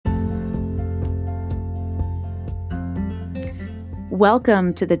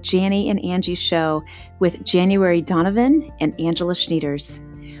Welcome to the Janny and Angie Show with January Donovan and Angela Schneiders.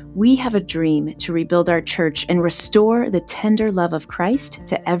 We have a dream to rebuild our church and restore the tender love of Christ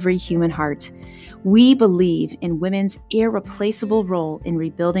to every human heart. We believe in women's irreplaceable role in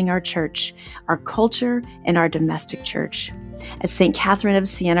rebuilding our church, our culture, and our domestic church. As St. Catherine of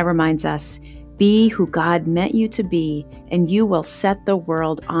Siena reminds us, be who God meant you to be, and you will set the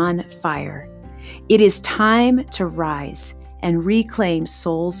world on fire. It is time to rise and reclaim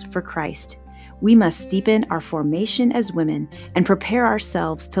souls for Christ. We must deepen our formation as women and prepare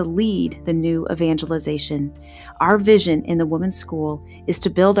ourselves to lead the new evangelization. Our vision in the Women's School is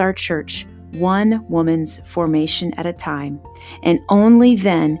to build our church one woman's formation at a time, and only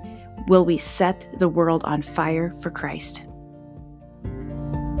then will we set the world on fire for Christ.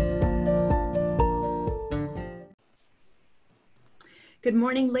 Good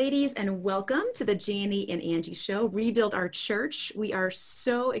morning, ladies, and welcome to the Janny and Angie Show, Rebuild Our Church. We are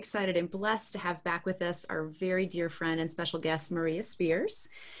so excited and blessed to have back with us our very dear friend and special guest, Maria Spears.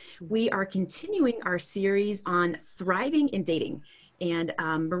 We are continuing our series on thriving in dating. And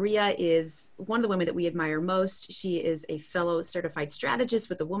Maria is one of the women that we admire most. She is a fellow certified strategist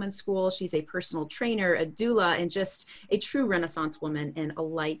with the Women's School. She's a personal trainer, a doula, and just a true Renaissance woman and a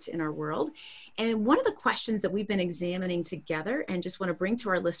light in our world. And one of the questions that we've been examining together and just want to bring to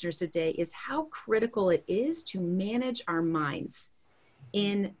our listeners today is how critical it is to manage our minds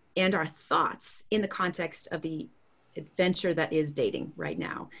and our thoughts in the context of the adventure that is dating right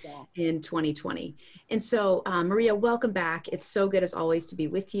now in 2020. And so, Maria, welcome back. It's so good as always to be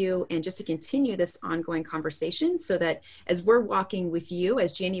with you and just to continue this ongoing conversation so that as we're walking with you,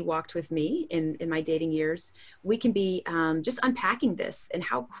 as Janny walked with me in my dating years, we can be just unpacking this and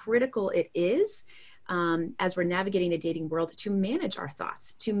how critical it is as we're navigating the dating world to manage our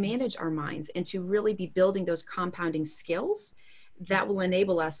thoughts, to manage our minds, and to really be building those compounding skills that will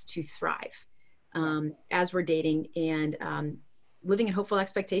enable us to thrive as we're dating and living in hopeful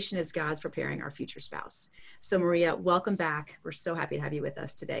expectation as God's preparing our future spouse. So Maria, welcome back. We're so happy to have you with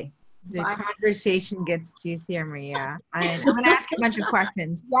us today. The conversation gets juicier, Maria. I'm going to ask you a bunch of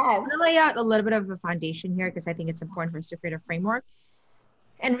questions. Yes. I'm going to lay out a little bit of a foundation here because I think it's important for us to create a framework.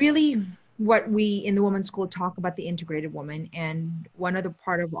 And really what we in the Women's School talk about the integrated woman, and one other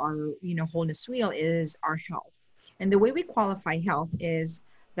part of our wholeness wheel is our health. And the way we qualify health is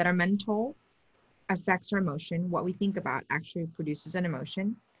that our mental affects our emotion. What we think about actually produces an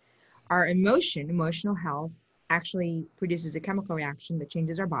emotion. Our emotional health actually produces a chemical reaction that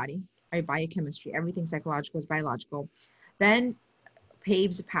changes our body, our biochemistry. Everything psychological is biological. Then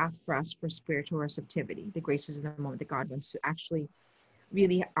paves a path for us for spiritual receptivity, the graces of the moment that God wants to actually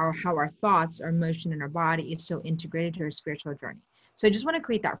really how our thoughts, our emotion, and our body is so integrated to our spiritual journey. So I just want to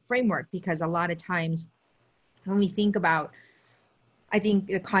create that framework because a lot of times when we think about, I think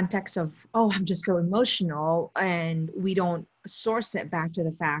the context of, oh, I'm just so emotional, and we don't source it back to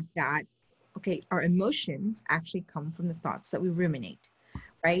the fact that, okay, our emotions actually come from the thoughts that we ruminate,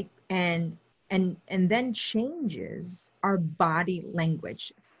 right? And then changes our body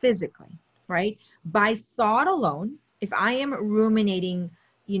language physically, right? By thought alone, if I am ruminating,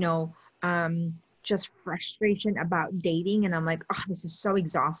 just frustration about dating, and I'm like, oh, this is so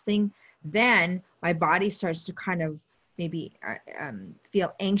exhausting, then my body starts to kind of maybe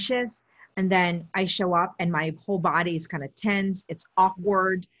feel anxious, and then I show up and my whole body is kind of tense, it's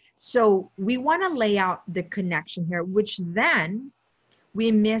awkward. So we want to lay out the connection here, which then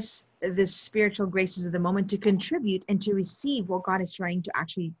we miss the spiritual graces of the moment to contribute and to receive what God is trying to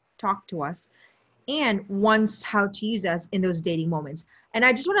actually talk to us and wants how to use us in those dating moments. And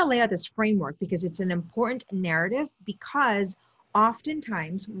I just want to lay out this framework because it's an important narrative, because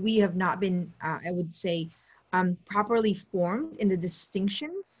oftentimes we have not been, I would say, properly formed in the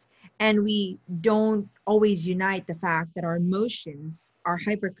distinctions, and we don't always unite the fact that our emotions are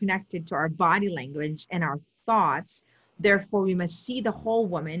hyper connected to our body language and our thoughts. Therefore, we must see the whole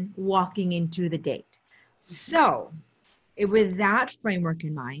woman walking into the date. So with that framework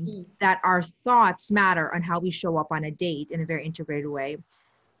in mind, that our thoughts matter on how we show up on a date in a very integrated way,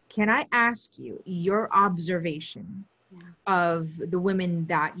 can I ask you your observation of the women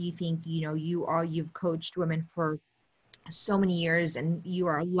that you think, you've coached women for so many years, and you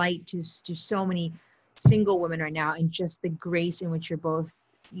are a light to so many single women right now, and just the grace in which you're both,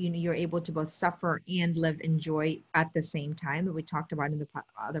 you're able to both suffer and live in joy at the same time, that we talked about in the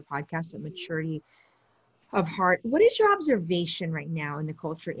other podcasts, the maturity of heart. What is your observation right now in the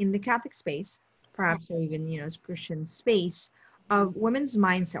culture, in the Catholic space, perhaps, or even, as Christian space, of women's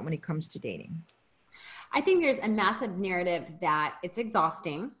mindset when it comes to dating? I think there's a massive narrative that it's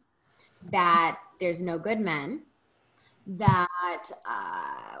exhausting, that there's no good men, that,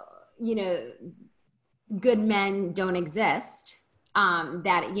 you know, good men don't exist.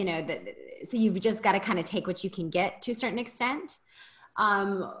 That, you know, that, so you've just got to kind of take what you can get to a certain extent,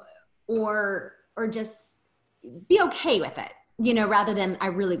 um, or just be okay with it, you know, rather than I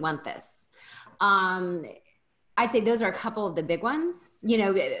really want this. Um, I'd say those are a couple of the big ones. You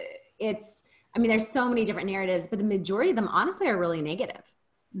know, it's, I mean, there's so many different narratives, but the majority of them honestly are really negative,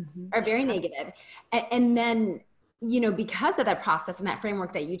 are very negative. And then, you know, because of that process and that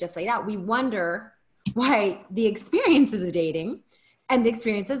framework that you just laid out, we wonder why the experiences of dating and the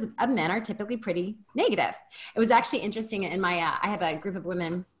experiences of men are typically pretty negative. It was actually interesting in my, I have a group of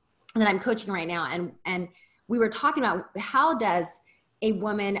women that I'm coaching right now. And we were talking about how does a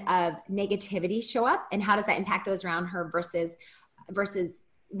woman of negativity show up and how does that impact those around her versus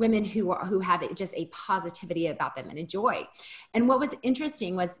women who have just a positivity about them and a joy. And what was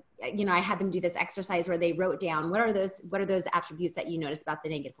interesting was, you know, I had them do this exercise where they wrote down, what are those attributes that you notice about the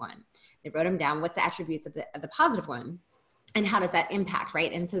negative one? They wrote them down. What's the attributes of the positive one? And how does that impact,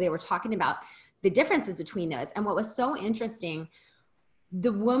 right? And so they were talking about the differences between those. And what was so interesting,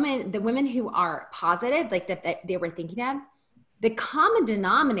 the women who are positive, like that they were thinking of, the common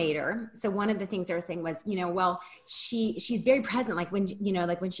denominator. So one of the things they were saying was, you know, well, she's very present. Like when, you know,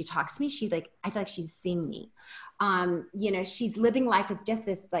 like when she talks to me, I feel like she's seeing me. You know, she's living life with just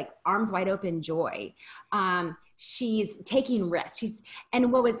this like arms wide open joy. She's taking risks.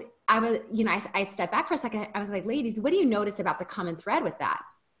 And what was, I stepped back for a second. I was like, ladies, what do you notice about the common thread with that?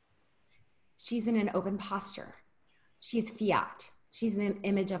 She's in an open posture. She's fiat. She's an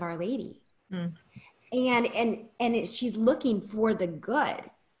image of Our Lady. Mm. She's looking for the good.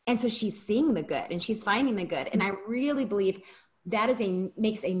 And so she's seeing the good and she's finding the good. And I really believe that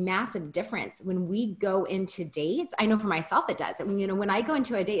makes a massive difference when we go into dates. I know for myself it does. I mean, you know, when I go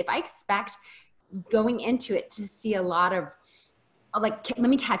into a date, if I expect going into it to see a lot of like, let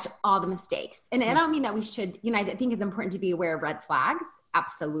me catch all the mistakes. And I don't mean that we should, you know, I think it's important to be aware of red flags.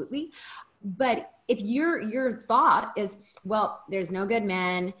 Absolutely. But if your thought is, well, there's no good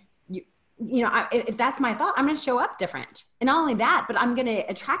men, you know, if that's my thought, I'm going to show up different. And not only that, but I'm going to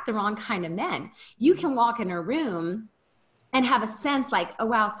attract the wrong kind of men. You can walk in a room and have a sense like, oh,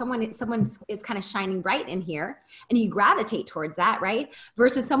 wow, someone is kind of shining bright in here, and you gravitate towards that, right?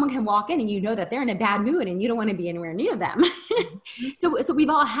 Versus someone can walk in and you know that they're in a bad mood and you don't want to be anywhere near them. So we've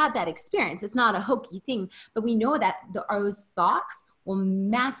all had that experience. It's not a hokey thing, but we know that those thoughts will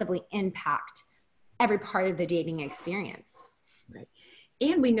massively impact every part of the dating experience. Right.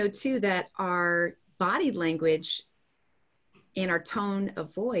 And we know too that our body language and our tone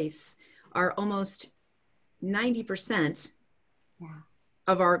of voice are almost 90%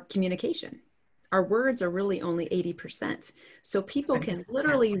 of our communication. Our words are really only 80%. So people can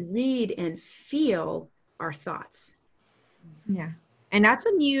literally read and feel our thoughts. Yeah. And that's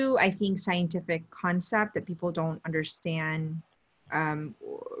a new, I think, scientific concept that people don't understand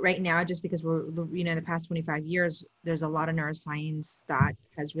right now, just because we're, you know, in the past 25 years, there's a lot of neuroscience that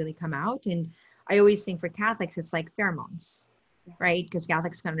has really come out. And I always think for Catholics, it's like pheromones, right? Because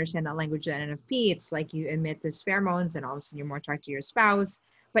Catholics can understand that language of NFP. It's like you emit this pheromones and all of a sudden you're more attracted to your spouse,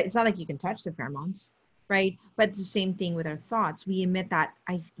 but it's not like you can touch the pheromones, right? But it's the same thing with our thoughts. We emit that,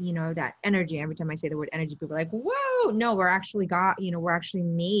 that energy. Every time I say the word energy, people are like, whoa, no, we're actually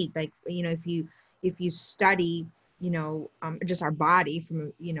made, like, you know, if you study, you know, just our body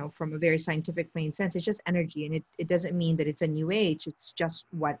from a very scientific plain sense, it's just energy. And it doesn't mean that it's a new age. It's just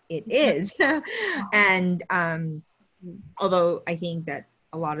what it is. And although I think that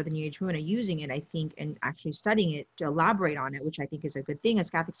a lot of the new age women are using it, I think, and actually studying it to elaborate on it, which I think is a good thing. As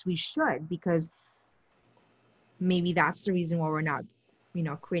Catholics, we should, because maybe that's the reason why we're not, you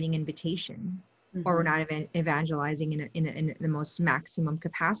know, creating invitation. Mm-hmm. Or we're not evangelizing in the most maximum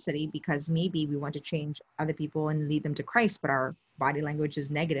capacity, because maybe we want to change other people and lead them to Christ, but our body language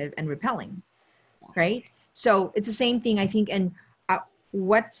is negative and repelling, right? So it's the same thing, I think. And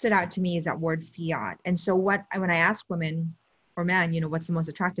what stood out to me is that word fiat. And so when I ask women or men, you know, what's the most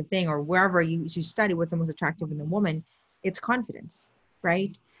attractive thing, or wherever you study what's the most attractive in the woman, it's confidence,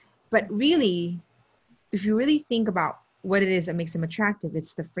 right? But really, if you really think about what it is that makes them attractive,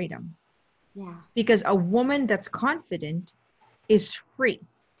 it's the freedom. Yeah. Because a woman that's confident is free.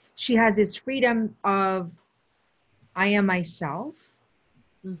 She has this freedom of, I am myself.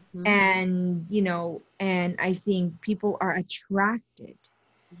 Mm-hmm. And, you know, and I think people are attracted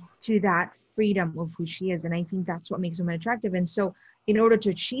to that freedom of who she is. And I think that's what makes women attractive. And so in order to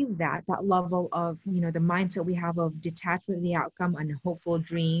achieve that level of, you know, the mindset we have of detachment of the outcome and hopeful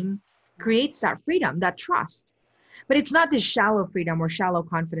dream creates that freedom, that trust. But it's not this shallow freedom or shallow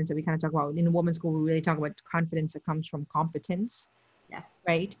confidence that we kind of talk about. In the women's school, we really talk about confidence that comes from competence. Yes.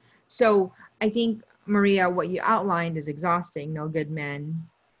 Right. So I think, Maria, what you outlined is exhausting. No good men.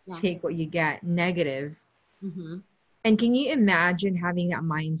 Yeah. Take what you get. Negative. Mm-hmm. And can you imagine having that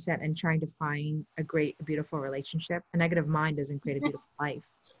mindset and trying to find a great, beautiful relationship? A negative mind doesn't create a beautiful life.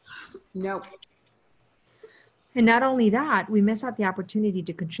 Nope. And not only that, we miss out the opportunity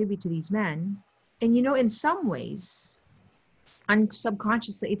to contribute to these men. And, you know, in some ways,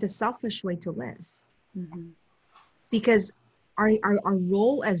 subconsciously, it's a selfish way to live. Mm-hmm. Because our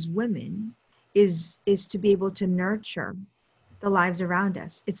role as women is to be able to nurture the lives around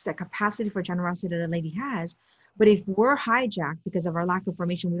us. It's the capacity for generosity that a lady has. But if we're hijacked because of our lack of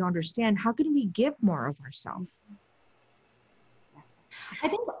formation, we don't understand, how can we give more of ourselves? Yes. I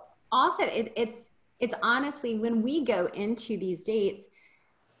think also it's honestly, when we go into these dates,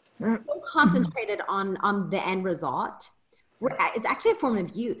 we're so concentrated on the end result. It's actually a form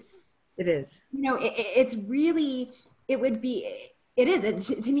of use. It is. You know, it's really, it is.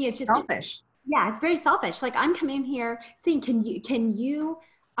 To me, it's just selfish. Yeah, it's very selfish. Like, I'm coming here saying, can you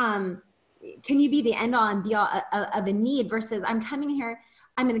be the end all and be all of a need, versus I'm coming here,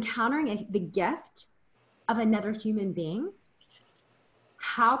 I'm encountering the gift of another human being.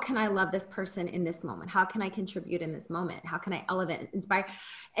 How can I love this person in this moment? How can I contribute in this moment? How can I elevate, inspire?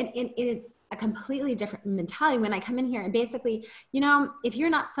 And it's a completely different mentality when I come in here and basically, you know, if you're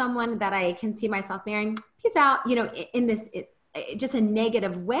not someone that I can see myself marrying, peace out, you know, in this, just a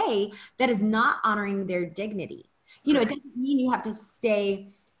negative way that is not honoring their dignity. You know, it doesn't mean you have to stay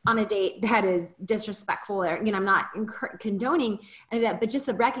on a date that is disrespectful, or, you know, I'm not condoning any of that, but just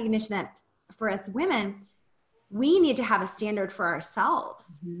a recognition that for us women, we need to have a standard for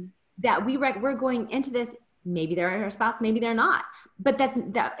ourselves, that we're going into this, maybe they're our spouse, maybe they're not. But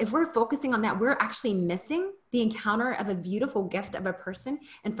that if we're focusing on that, we're actually missing the encounter of a beautiful gift of a person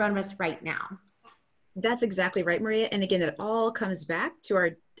in front of us right now. That's exactly right, Maria. And again, it all comes back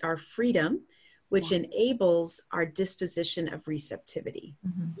to our freedom, which enables our disposition of receptivity.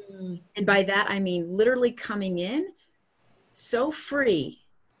 Mm-hmm. And by that, I mean literally coming in so free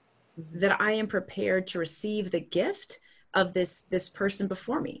that I am prepared to receive the gift of this person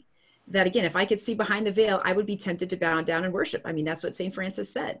before me. That again, if I could see behind the veil, I would be tempted to bow down and worship. I mean, that's what St. Francis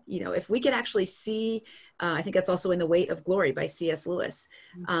said. You know, if we could actually see, I think that's also in The Weight of Glory by C.S. Lewis.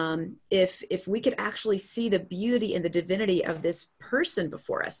 If we could actually see the beauty and the divinity of this person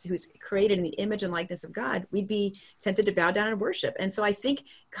before us, who's created in the image and likeness of God, we'd be tempted to bow down and worship. And so I think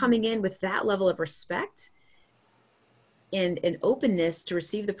coming in with that level of respect and an openness to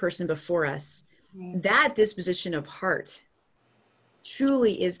receive the person before us, that disposition of heart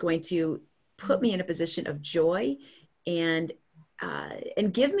truly is going to put me in a position of joy and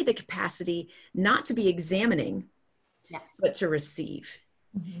give me the capacity not to be examining, but to receive.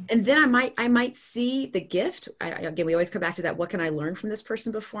 Mm-hmm. And then I might see the gift. Again, we always come back to that. What can I learn from this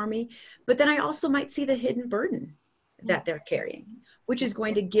person before me? But then I also might see the hidden burden that they're carrying, which is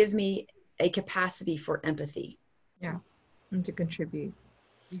going to give me a capacity for empathy. Yeah. And to contribute.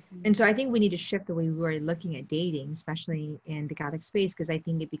 Mm-hmm. And so I think we need to shift the way we were looking at dating, especially in the Catholic space, because I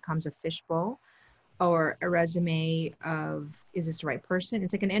think it becomes a fishbowl or a resume of, is this the right person?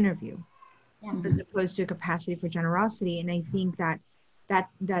 It's like an interview, as opposed to a capacity for generosity. And I think that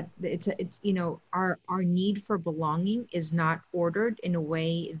it's you know, our need for belonging is not ordered in a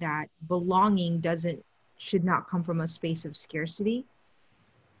way that belonging should not come from a space of scarcity.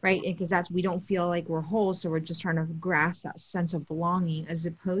 Right? Because we don't feel like we're whole. So we're just trying to grasp that sense of belonging, as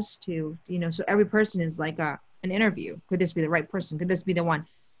opposed to, you know, so every person is like an interview. Could this be the right person? Could this be the one?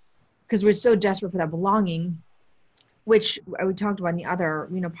 Because we're so desperate for that belonging, which we talked about in the other,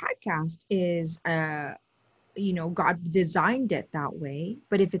 you know, podcast is, you know, God designed it that way,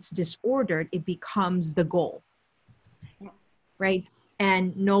 but if it's disordered, it becomes the goal, right?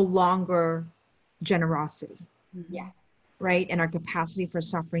 And no longer generosity. Yes. Right? And our capacity for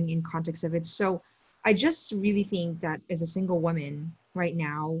suffering in context of it. So I just really think that as a single woman right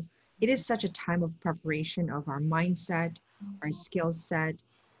now, it is such a time of preparation of our mindset, our skill set,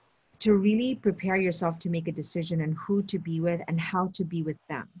 to really prepare yourself to make a decision on who to be with and how to be with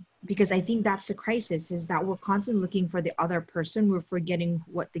them. Because I think that's the crisis, is that we're constantly looking for the other person. We're forgetting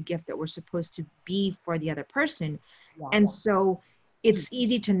what the gift that we're supposed to be for the other person. Yes. And so it's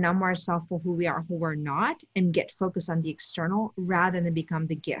easy to numb ourselves for who we are, who we're not, and get focused on the external rather than become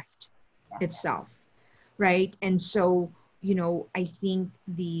the gift itself, right? And so, you know, I think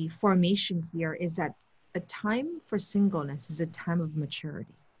the formation here is that a time for singleness is a time of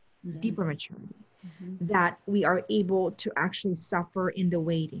maturity, deeper maturity, that we are able to actually suffer in the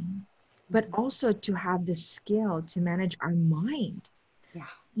waiting, but also to have the skill to manage our mind. Yeah.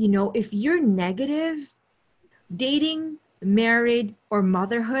 You know, if you're negative, dating, married, or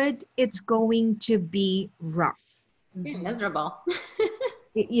motherhood, it's going to be rough. You're miserable.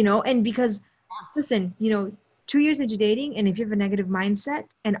 You know, and because, listen, you know, 2 years into dating, and if you have a negative mindset,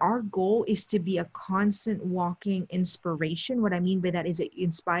 and our goal is to be a constant walking inspiration. What I mean by that is that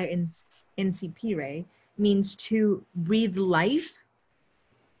inspire in NCP, Ray, means to breathe life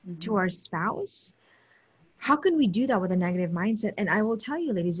to our spouse. How can we do that with a negative mindset? And I will tell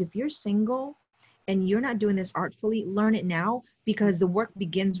you, ladies, if you're single and you're not doing this artfully, learn it now, because the work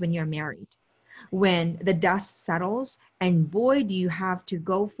begins when you're married, when the dust settles, and boy, do you have to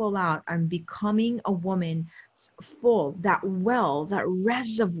go full out on becoming a woman full, that well, that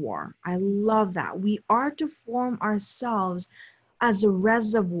reservoir. I love that. We are to form ourselves as a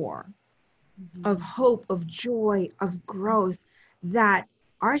reservoir of hope, of joy, of growth, that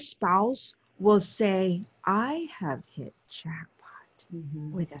our spouse will say, I have hit jackpot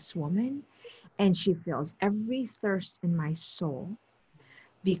with this woman, and she fills every thirst in my soul,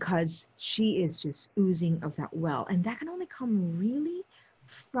 because she is just oozing of that well. And that can only come really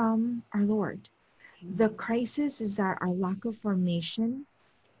from our Lord. The crisis is that our lack of formation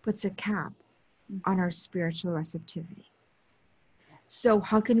puts a cap on our spiritual receptivity. So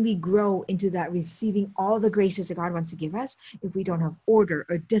how can we grow into that receiving all the graces that God wants to give us if we don't have order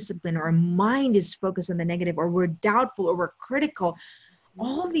or discipline, or our mind is focused on the negative, or we're doubtful, or we're critical?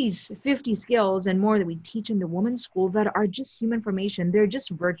 All these 50 skills and more that we teach in the women's school that are just human formation, they're just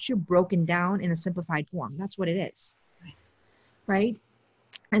virtue broken down in a simplified form. That's what it is, right?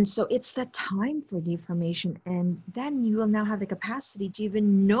 And so it's the time for deep formation, and then you will now have the capacity to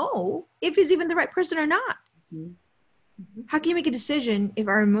even know if he's even the right person or not. How can you make a decision if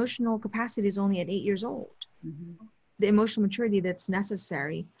our emotional capacity is only at 8 years old? The emotional maturity that's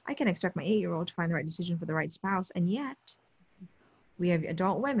necessary, I can expect my 8-year-old to find the right decision for the right spouse, and yet we have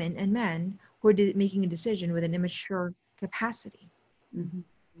adult women and men who are making a decision with an immature capacity.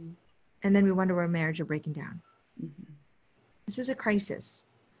 And then we wonder where marriage are breaking down. This is a crisis.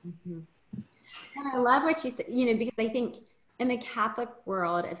 And I love what you said, you know, because I think in the Catholic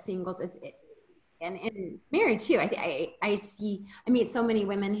world of singles, and married too, I meet so many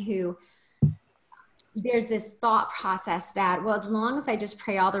women who, there's this thought process that, well, as long as I just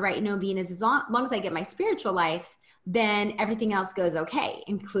pray all the right novenas, as long as I get my spiritual life, then everything else goes okay,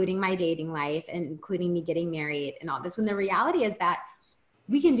 including my dating life and including me getting married and all this. When the reality is that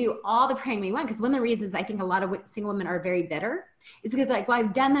we can do all the praying we want. Because one of the reasons I think a lot of single women are very bitter is because, like, well,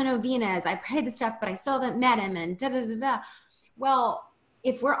 I've done the novenas, I prayed the stuff, but I still haven't met him, and da da da da. Well,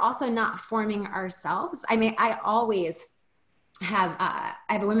 if we're also not forming ourselves, I mean, I always have, I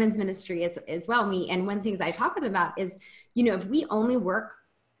have a women's ministry as well. And one of the things I talk with them about is, you know, if we only work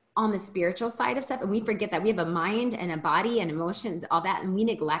on the spiritual side of stuff and we forget that we have a mind and a body and emotions, all that, and we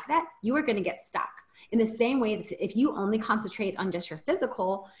neglect that, you are going to get stuck. In the same way that if you only concentrate on just your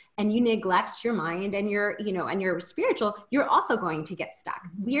physical and you neglect your mind and your, you know, and your spiritual, you're also going to get stuck.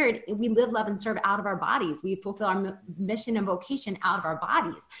 We live, love, and serve out of our bodies. We fulfill our mission and vocation out of our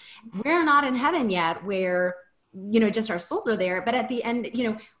bodies. We're not in heaven yet where, you know, just our souls are there. But at the end, you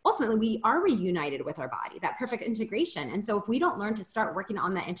know, ultimately we are reunited with our body, that perfect integration. And so if we don't learn to start working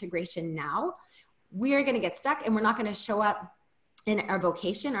on that integration now, we're going to get stuck, and we're not going to show up in our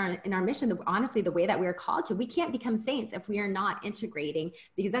vocation or in our mission, honestly, the way that we are called to. We can't become saints if we are not integrating,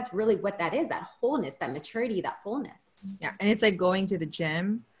 because that's really what that is, that wholeness, that maturity, that fullness. Yeah. And it's like going to the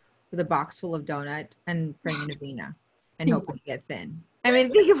gym with a box full of donut and praying a novena and hoping to get thin. I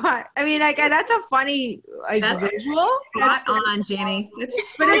mean, think about it. I mean, like, that's a funny visual. Spot on, Jenny. But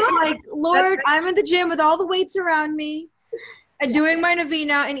it's like, Lord, I'm in the gym with all the weights around me and doing my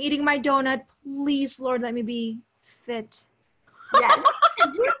novena and eating my donut. Please, Lord, let me be fit. Yes.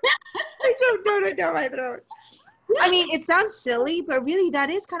 I don't donut down my throat. I mean, it sounds silly, but really that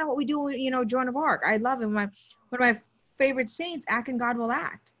is kind of what we do, you know, Joan of Arc. I love him. One of my favorite saints, act and God will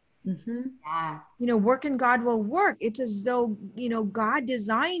act. Yes. You know, work and God will work. It's as though, you know, God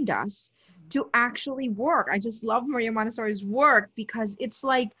designed us to actually work. I just love Maria Montessori's work, because it's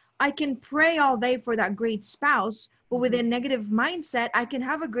like, I can pray all day for that great spouse, but with a negative mindset, I can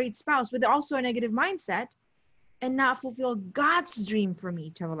have a great spouse with also a negative mindset and not fulfill God's dream for me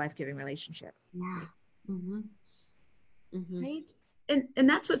to have a life-giving relationship. Yeah. Right? And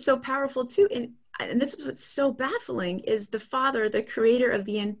that's what's so powerful too. And this is what's so baffling, is the Father, the creator of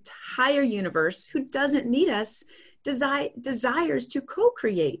the entire universe, who doesn't need us, desires to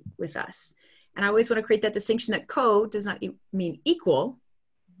co-create with us. And I always want to create that distinction that co does not mean equal,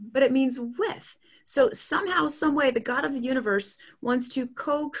 but it means with. So somehow, some way, the God of the universe wants to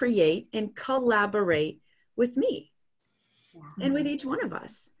co-create and collaborate with me and with each one of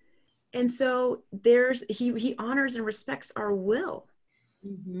us. And so he honors and respects our will.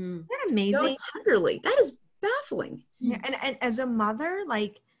 Isn't that amazing? So tenderly. That is baffling. Yeah, and as a mother,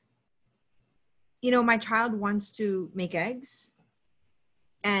 like, you know, my child wants to make eggs,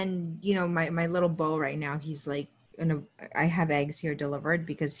 and you know, my little Beau right now, he's like, I have eggs here delivered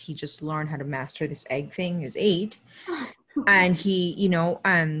because he just learned how to master this egg thing. He's 8, and he, you know,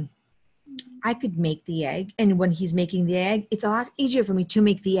 I could make the egg, and when he's making the egg, it's a lot easier for me to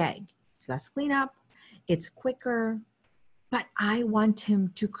make the egg. It's less cleanup, it's quicker, but I want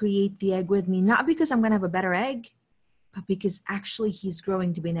him to create the egg with me, not because I'm going to have a better egg, but because actually he's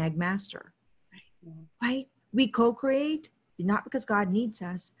growing to be an egg master, right? We co-create, not because God needs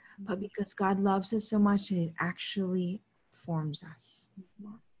us, but because God loves us so much that it actually forms us.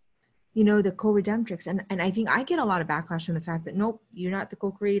 You know, the co-redemptrix. And I think I get a lot of backlash from the fact that, nope, you're not the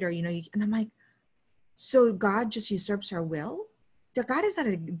co-creator, you know, and I'm like, so God just usurps our will? God is not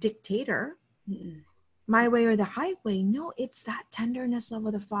a dictator. My way or the highway. No, it's that tenderness love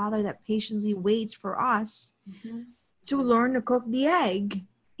of the Father that patiently waits for us to learn to cook the egg,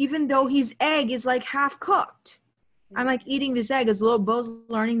 even though his egg is like half cooked. I'm like eating this egg as little Beau's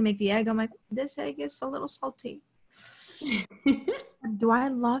learning to make the egg. I'm like, this egg is a little salty. Do I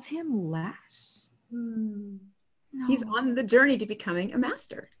love him less? No. He's on the journey to becoming a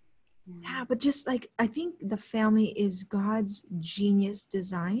master. Yeah, but just like, I think the family is God's genius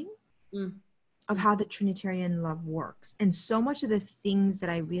design of how the Trinitarian love works. And so much of the things that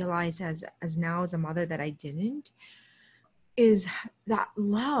I realize as now as a mother that I didn't, is that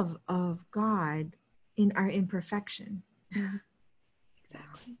love of God in our imperfection.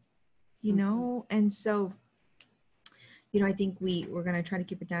 Exactly. You know, and so, you know, I think we're going to try to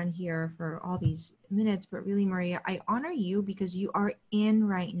keep it down here for all these minutes, but really, Maria, I honor you because you are in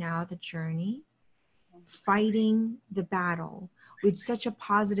right now the journey, fighting the battle with such a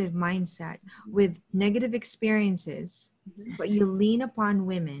positive mindset, with negative experiences, but you lean upon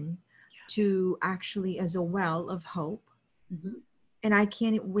women to actually as a well of hope. And I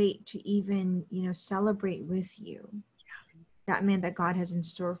can't wait to even, you know, celebrate with you that man that God has in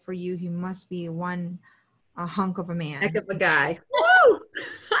store for you. He must be a hunk of a man. Heck of a guy. Woo!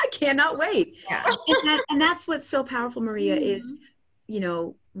 I cannot wait. Yeah. And that's what's so powerful, Maria, is, you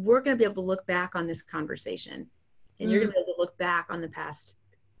know, we're going to be able to look back on this conversation, and you're going to be able to look back on the past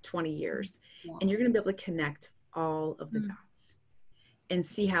 20 years, and you're going to be able to connect all of the dots and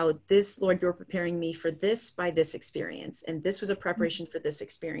see how this, Lord, you're preparing me for this by this experience. And this was a preparation for this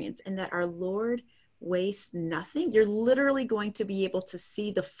experience, and that our Lord wastes nothing. You're literally going to be able to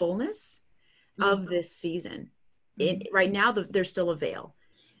see the fullness of this season. Right now, there's still a veil.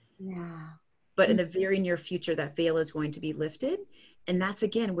 But in the very near future, that veil is going to be lifted. And that's,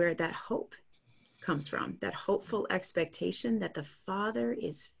 again, where that hope comes from, that hopeful expectation that the Father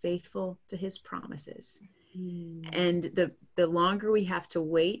is faithful to his promises. And the longer we have to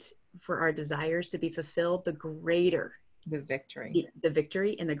wait for our desires to be fulfilled, the greater the victory,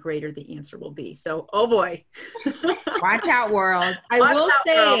 and the greater the answer will be. So, oh boy. Watch out, world. I will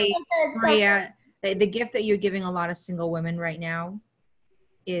say, Maria, the gift that you're giving a lot of single women right now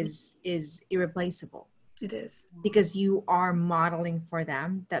is irreplaceable. It is. Because you are modeling for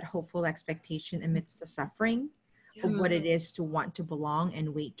them that hopeful expectation amidst the suffering of what it is to want to belong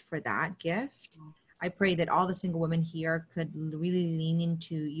and wait for that gift. I pray that all the single women here could really lean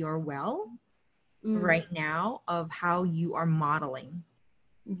into your well right now of how you are modeling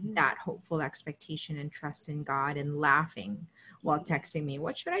that hopeful expectation and trust in God, and laughing while texting me,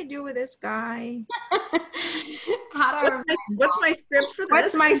 what should I do with this guy? What's my script for this?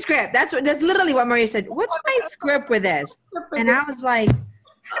 What's my script? That's literally what Maria said. What's my script with this? And I was like,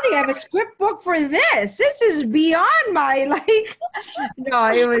 I think I have a script book for this. This is beyond my, like,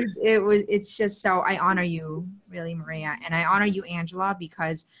 no, it's just so, I honor you really, Maria. And I honor you, Angela,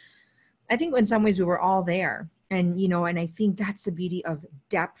 because I think in some ways we were all there. And, you know, and I think that's the beauty of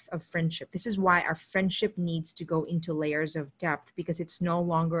depth of friendship. This is why our friendship needs to go into layers of depth, because it's no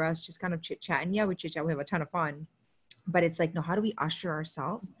longer us just kind of chit chat. And yeah, we chit chat, we have a ton of fun, but it's like, no, how do we usher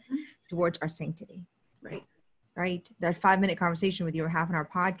ourselves towards our sanctity? Right. That 5-minute conversation with you or half an hour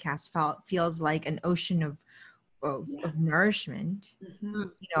podcast feels like an ocean of nourishment,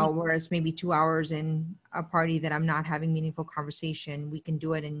 you know, whereas maybe 2 hours in a party that I'm not having meaningful conversation, we can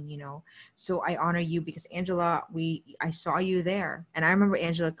do it. And, you know, so I honor you because Angela, I saw you there, and I remember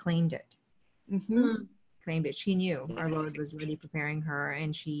Angela claimed it. Claimed it. She knew our Lord was really preparing her,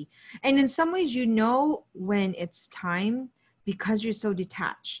 and in some ways, you know, when it's time because you're so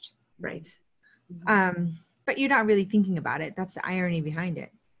detached. Right. But you're not really thinking about it. That's the irony behind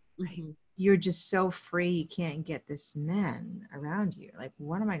it. Mhm. You're just so free. You can't get this men around you. Like,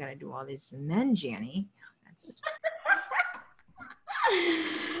 what am I going to do all these men, Janny? That's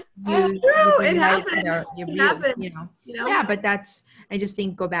It's you, true. you It like happens. you It real, happens. yeah, but that's, I just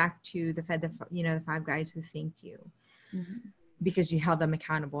think, go back to the the 5 guys who thanked you Mhm. because you held them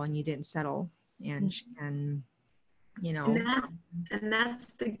accountable and you didn't settle, and you know, And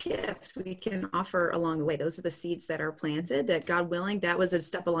that's the gift we can offer along the way. Those are the seeds that are planted, that God willing, that was a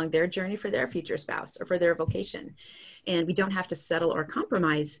step along their journey for their future spouse or for their vocation. And we don't have to settle or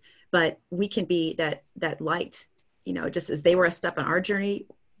compromise, but we can be that light, just as they were a step on our journey,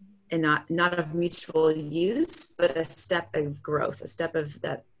 and not of mutual use, but a step of growth, a step of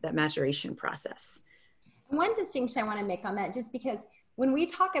that maturation process. One distinction I want to make on that, just because when we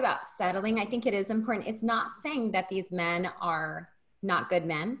talk about settling, I think it is important. It's not saying that these men are not good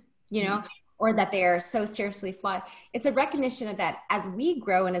men, or that they are so seriously flawed. It's a recognition of that as we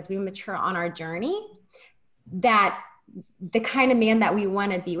grow and as we mature on our journey, that the kind of man that we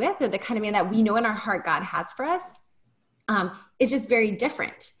want to be with, or the kind of man that we know in our heart God has for us, is just very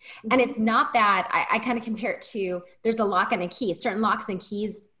different. And it's not that I kind of compare it to, there's a lock and a key. Certain locks and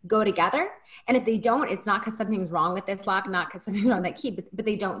keys go together. And if they don't, it's not because something's wrong with this lock, not because something's wrong with that key, but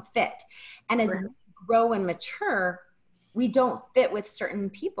they don't fit. And as we grow and mature, we don't fit with certain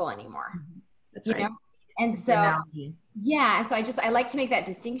people anymore. That's right. And so, yeah. So I like to make that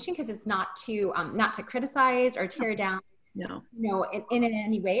distinction, because it's not to criticize or tear down, in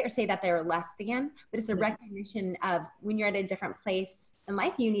any way, or say that they're less than, but it's a recognition of when you're at a different place in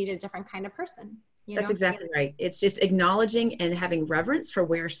life, you need a different kind of person. That's exactly right. It's just acknowledging and having reverence for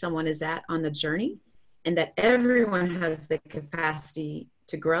where someone is at on the journey, and that everyone has the capacity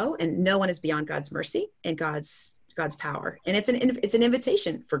to grow, and no one is beyond God's mercy and God's power. And it's an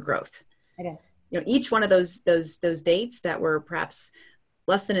invitation for growth. It is. Each one of those dates that were perhaps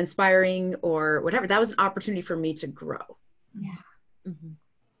less than inspiring or whatever, that was an opportunity for me to grow. Yeah. Mm-hmm.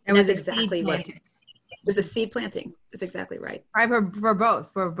 And that's exactly what it was, a seed planting. That's exactly right. For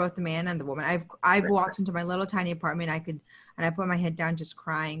both the man and the woman. I've walked into my little tiny apartment. I put my head down just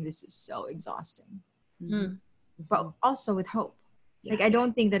crying. This is so exhausting. Mm-hmm. But also with hope. Yes. Like, I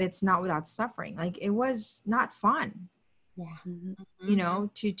don't think that it's not without suffering. Like, it was not fun. Yeah. Mm-hmm.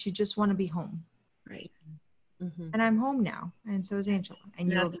 To just want to be home. Right. Mm-hmm. And I'm home now, and so is Angela.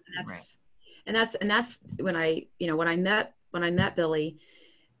 And you'll be right. And that's when I met Billy.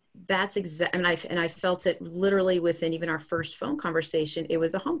 That's exactly, and I felt it literally within even our first phone conversation. It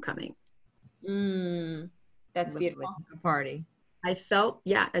was a homecoming. That's beautiful. A party. I felt,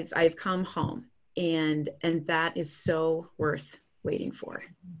 I've come home, and that is so worth waiting for.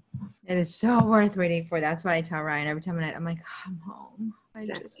 It is so worth waiting for. That's what I tell Ryan every time I'm like, I'm home. I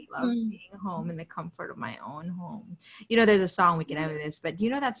just love being home in the comfort of my own home. There's a song, we can end with this, but do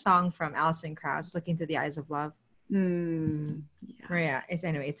you know that song from Alison Krauss, Looking Through the Eyes of Love? Yeah.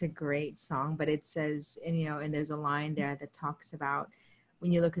 It's a great song, but it says, and there's a line there that talks about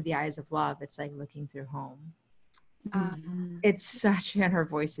when you look at the eyes of love, it's like looking through home. It's such, and her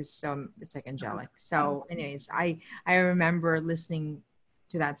voice is it's like angelic. So anyways, I remember listening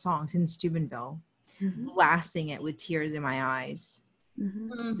to that song since Steubenville, blasting it with tears in my eyes,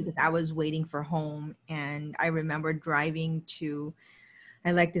 because I was waiting for home. And I remember driving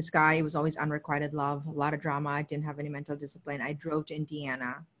I liked this guy. It was always unrequited love, a lot of drama. I didn't have any mental discipline. I drove to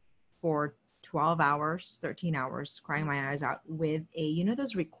Indiana for 12 hours, 13 hours, crying my eyes out with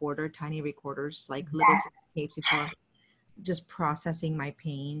those tiny recorders, like little tapes, before just processing my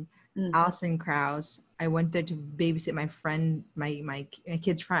pain. Alison Krauss. I went there to babysit my friend, my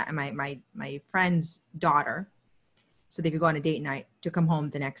kid's friend, my friend's daughter, so they could go on a date night to come home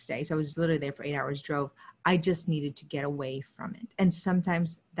the next day. So I was literally there for 8 hours drove. I just needed to get away from it. And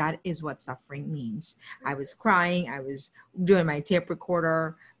sometimes that is what suffering means. I was crying. I was doing my tape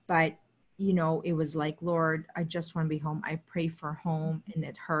recorder, but it was like, Lord, I just want to be home. I pray for home, and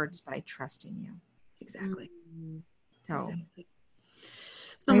it hurts, but I trust in you. Exactly. So, exactly.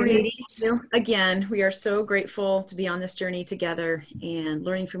 So Maria, again, we are so grateful to be on this journey together and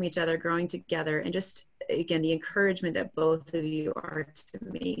learning from each other, growing together, and just, again, the encouragement that both of you are to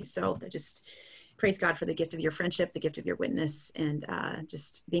me. So I just praise God for the gift of your friendship, the gift of your witness, and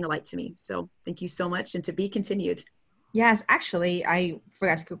just being a light to me. So thank you so much, and to be continued. Yes, actually, I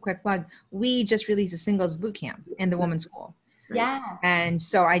forgot to quick plug. We just released a singles boot camp in the women's school. Yes. And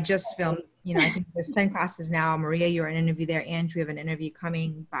so I just filmed, I think there's 10 classes now. Maria, you're an interview there. Andrew, we have an interview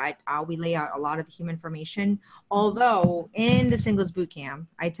coming, but we lay out a lot of the human information. Although in the singles boot camp,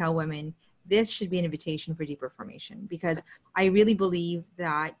 I tell women, this should be an invitation for deeper formation, because I really believe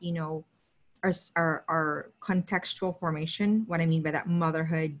that, our contextual formation. What I mean by that,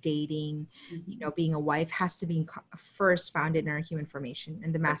 motherhood, dating, being a wife, has to be first founded in our human formation,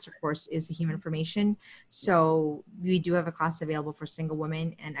 and the master course is the human formation. So we do have a class available for single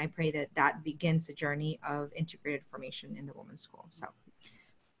women, and I pray that begins the journey of integrated formation in the women's school. So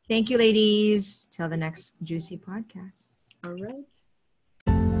thank you, ladies. Till the next juicy podcast. All right.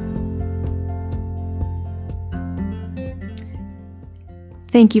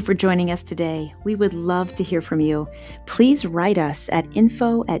 Thank you for joining us today. We would love to hear from you. Please write us at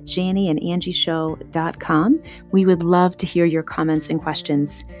info@JannieandAngieShow.com. We would love to hear your comments and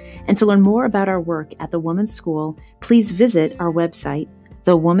questions. And to learn more about our work at the Woman's School, please visit our website,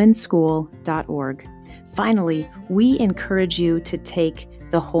 thewomanschool.org. Finally, we encourage you to take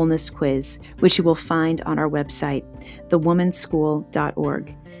the Wholeness Quiz, which you will find on our website,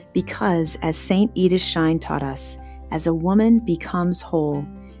 thewomanschool.org. Because as St. Edith Schein taught us, as a woman becomes whole,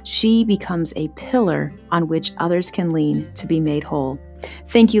 she becomes a pillar on which others can lean to be made whole.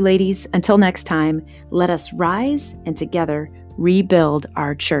 Thank you, ladies. Until next time, let us rise and together rebuild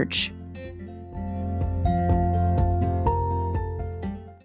our church.